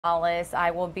Gonzalez.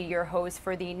 I will be your host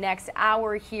for the next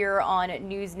hour here on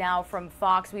News Now from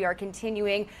Fox. We are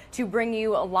continuing to bring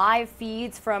you live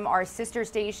feeds from our sister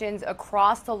stations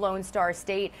across the Lone Star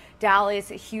State, Dallas,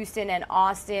 Houston, and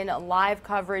Austin. Live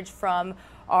coverage from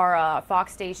our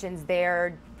Fox stations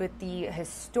there with the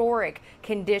historic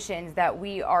conditions that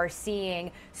we are seeing: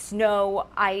 snow,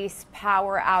 ice,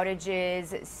 power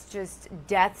outages, it's just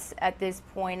deaths at this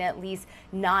point. At least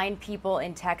 9 people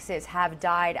in Texas have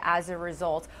died as a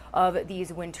result of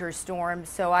these winter storms.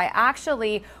 So I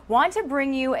actually want to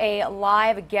bring you a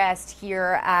live guest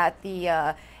here at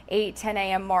the 8:10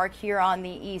 a.m. mark here on the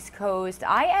East Coast.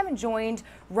 I am joined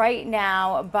right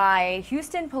now by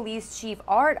Houston Police Chief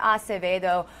Art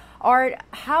Acevedo. Art,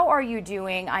 how are you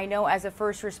doing? I know as a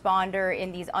first responder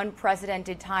in these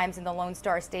unprecedented times in the Lone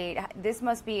Star State, this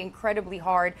must be incredibly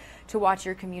hard to watch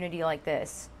your community like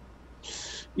this.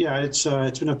 Yeah, it's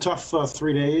been a tough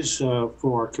 3 days for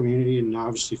our community and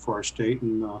obviously for our state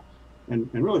and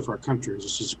really for our country.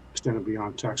 This is extended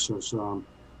beyond Texas.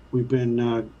 We've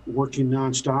been working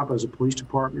nonstop as a police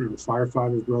department, and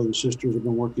firefighters, brothers and sisters have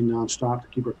been working nonstop to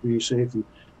keep our community safe. And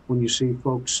when you see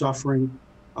folks suffering,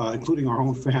 including our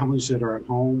own families that are at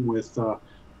home with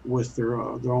their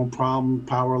own problem,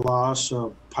 power loss,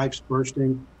 pipes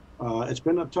bursting, it's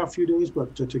been a tough few days,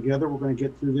 but together we're going to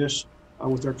get through this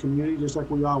with our community, just like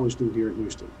we always do here in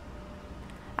Houston.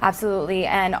 Absolutely.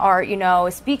 And Art,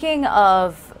 speaking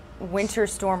of winter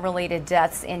storm related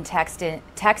deaths in Texas,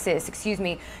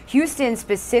 Houston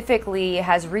specifically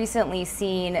has recently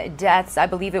seen deaths. I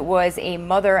believe it was a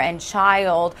mother and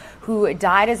child who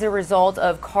died as a result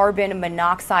of carbon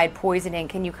monoxide poisoning.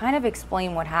 Can you kind of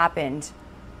explain what happened?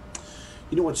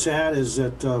 You know what's sad is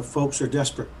that folks are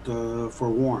desperate for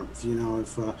warmth.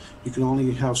 If you can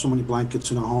only have so many blankets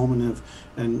in a home,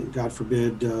 and God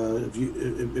forbid, if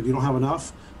you don't have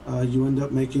enough, you end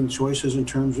up making choices in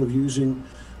terms of using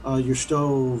your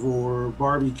stove or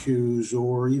barbecues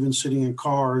or even sitting in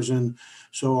cars. And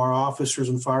so our officers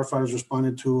and firefighters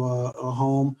responded to a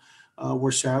home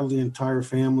where sadly the entire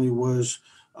family was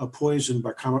poisoned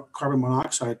by carbon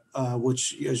monoxide,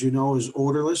 which, as you know, is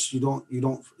odorless. You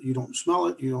don't smell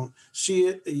it, you don't see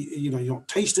it, you don't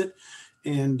taste it.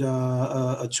 And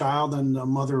a child and a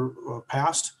mother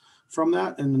passed from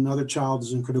that, and another child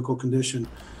is in critical condition.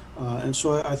 And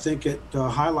so I think it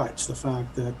highlights the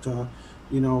fact that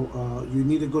you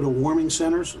need to go to warming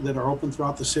centers that are open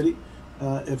throughout the city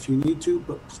if you need to,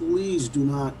 but please do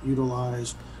not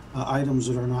utilize items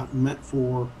that are not meant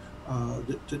for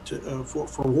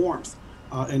warmth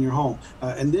in your home.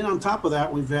 And then on top of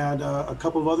that, we've had a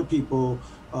couple of other people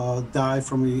die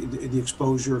from the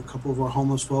exposure. A couple of our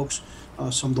homeless folks,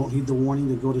 some don't heed the warning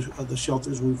to go to the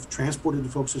shelters. We've transported the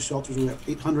folks to shelters. We have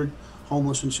 800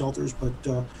 homeless in shelters,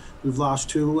 but we've lost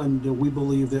 2, and we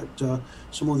believe that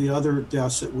some of the other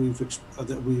deaths that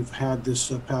we've had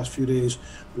this past few days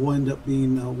will end up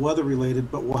being weather related,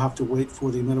 but we'll have to wait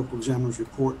for the medical examiner's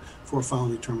report for a final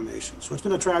determination. So it's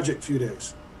been a tragic few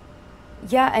days.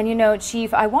 Yeah, and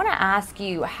Chief, I want to ask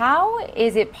you, how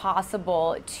is it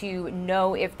possible to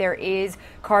know if there is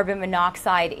carbon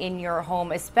monoxide in your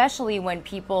home, especially when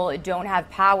people don't have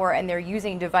power and they're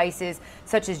using devices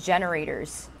such as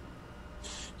generators?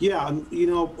 Yeah,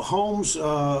 homes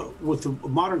with the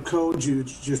modern codes, you're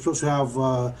supposed to have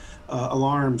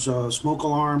alarms, smoke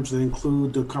alarms that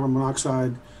include the carbon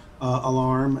monoxide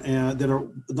alarm, and that are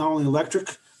not only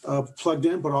electric plugged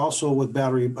in, but also with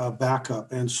battery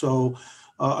backup. And so,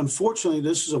 unfortunately,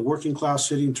 this is a working class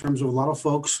city in terms of a lot of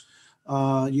folks,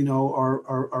 are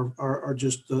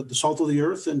just the salt of the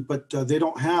earth, but they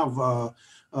don't have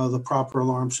the proper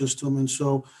alarm system. And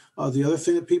so the other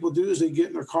thing that people do is they get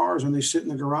in their cars and they sit in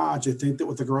the garage. They think that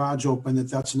with the garage open,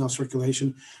 that's enough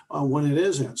circulation when it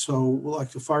isn't. So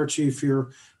like the fire chief here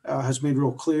has made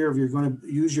real clear, if you're going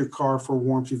to use your car for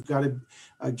warmth, you've got to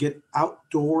get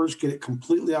outdoors, get it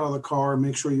completely out of the car,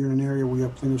 make sure you're in an area where you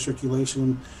have plenty of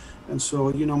circulation. And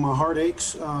so, my heart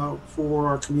aches for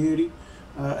our community.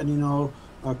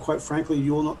 Quite frankly,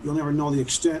 you'll never know the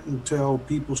extent until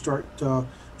people start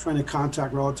trying to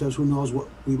contact relatives. Who knows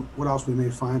what else we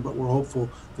may find, but we're hopeful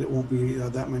that it won't be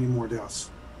that many more deaths.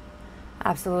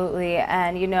 Absolutely.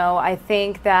 And, I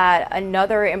think that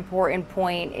another important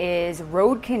point is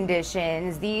road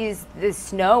conditions. The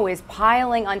snow is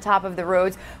piling on top of the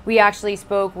roads. We actually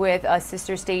spoke with a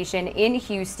sister station in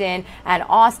Houston and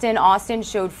Austin. Austin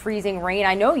showed freezing rain.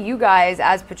 I know you guys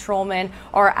as patrolmen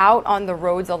are out on the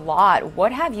roads a lot.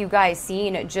 What have you guys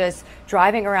seen just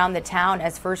driving around the town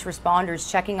as first responders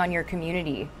checking on your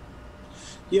community?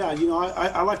 Yeah,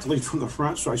 I like to lead from the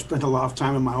front, so I spend a lot of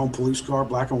time in my own police car,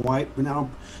 black and white. Been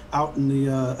out in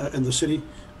the city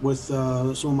with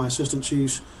some of my assistant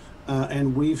chiefs,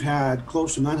 and we've had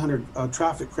close to 900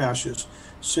 traffic crashes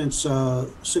since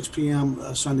 6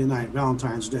 p.m. Sunday night,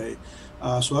 Valentine's Day.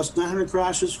 So that's 900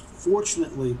 crashes.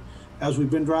 Fortunately, as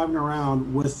we've been driving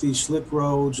around with the slick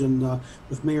roads and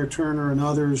with Mayor Turner and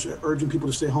others urging people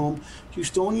to stay home,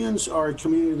 Houstonians are a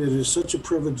community that is such a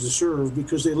privilege to serve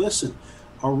because they listen.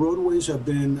 Our roadways have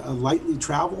been lightly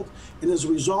traveled, and as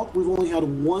a result, we've only had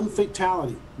one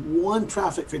fatality, one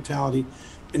traffic fatality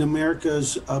in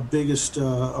America's biggest,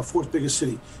 fourth biggest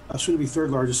city, soon to be third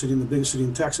largest city, and the biggest city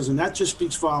in Texas. And that just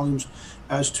speaks volumes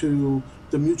as to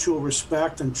the mutual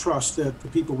respect and trust that the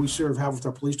people we serve have with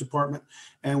our police department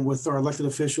and with our elected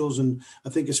officials. And I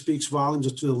think it speaks volumes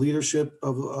as to the leadership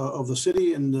of the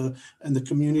city and the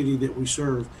community that we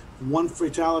serve. One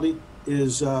fatality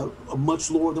is much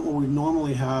lower than what we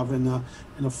normally have in a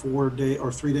 4-day or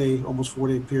 3-day, almost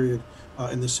 4-day period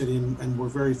in the city, and we're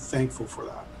very thankful for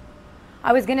that.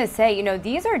 I was going to say, you know,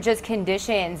 these are just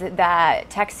conditions that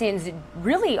Texans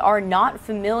really are not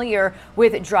familiar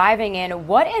with driving in.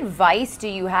 What advice do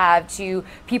you have to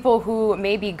people who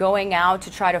may be going out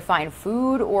to try to find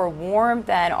food or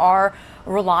warmth and are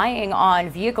relying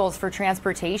on vehicles for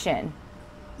transportation?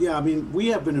 Yeah, I mean, we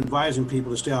have been advising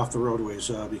people to stay off the roadways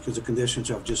because the conditions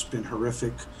have just been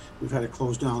horrific. We've had to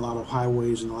close down a lot of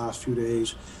highways in the last few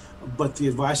days. But the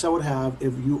advice I would have,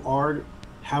 if you are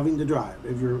having to drive,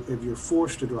 if you're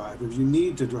forced to drive, if you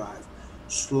need to drive,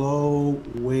 slow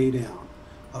way down.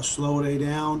 Slow way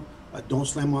down. Don't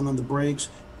slam on the brakes.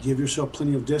 Give yourself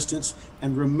plenty of distance.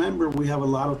 And remember, we have a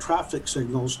lot of traffic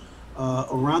signals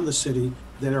around the city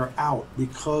that are out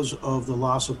because of the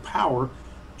loss of power.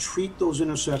 Treat those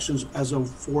intersections as a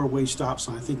 4-way stop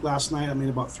sign. I think last night I made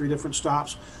about 3 different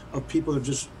stops of people that are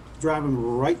just driving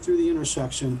right through the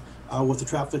intersection with the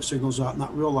traffic signals out,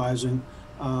 not realizing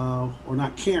or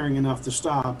not caring enough to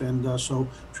stop. And so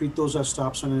treat those as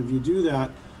stop signs. And if you do that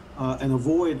and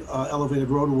avoid elevated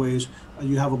roadways,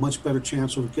 you have a much better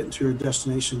chance of getting to your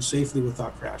destination safely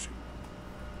without crashing.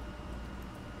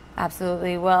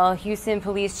 Absolutely. Well, Houston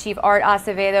Police Chief Art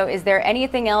Acevedo, is there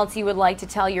anything else you would like to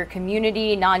tell your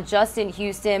community, not just in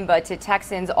Houston, but to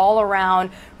Texans all around,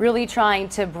 really trying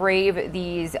to brave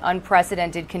these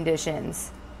unprecedented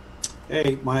conditions?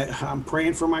 Hey, I'm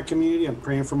praying for my community. I'm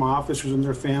praying for my officers and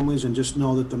their families, and just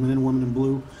know that the men and women in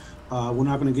blue, we're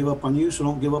not going to give up on you, so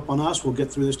don't give up on us. We'll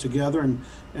get through this together,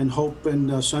 and hope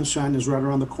and sunshine is right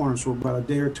around the corner. So about a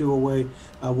day or two away,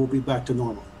 we'll be back to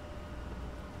normal.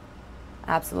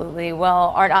 Absolutely.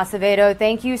 Well, Art Acevedo,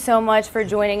 thank you so much for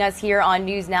joining us here on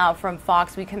News Now from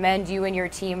Fox. We commend you and your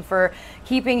team for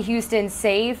keeping Houston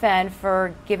safe and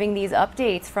for giving these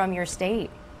updates from your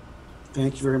state.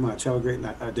 Thank you very much. Have a great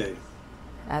day.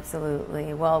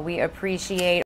 Absolutely. Well, we appreciate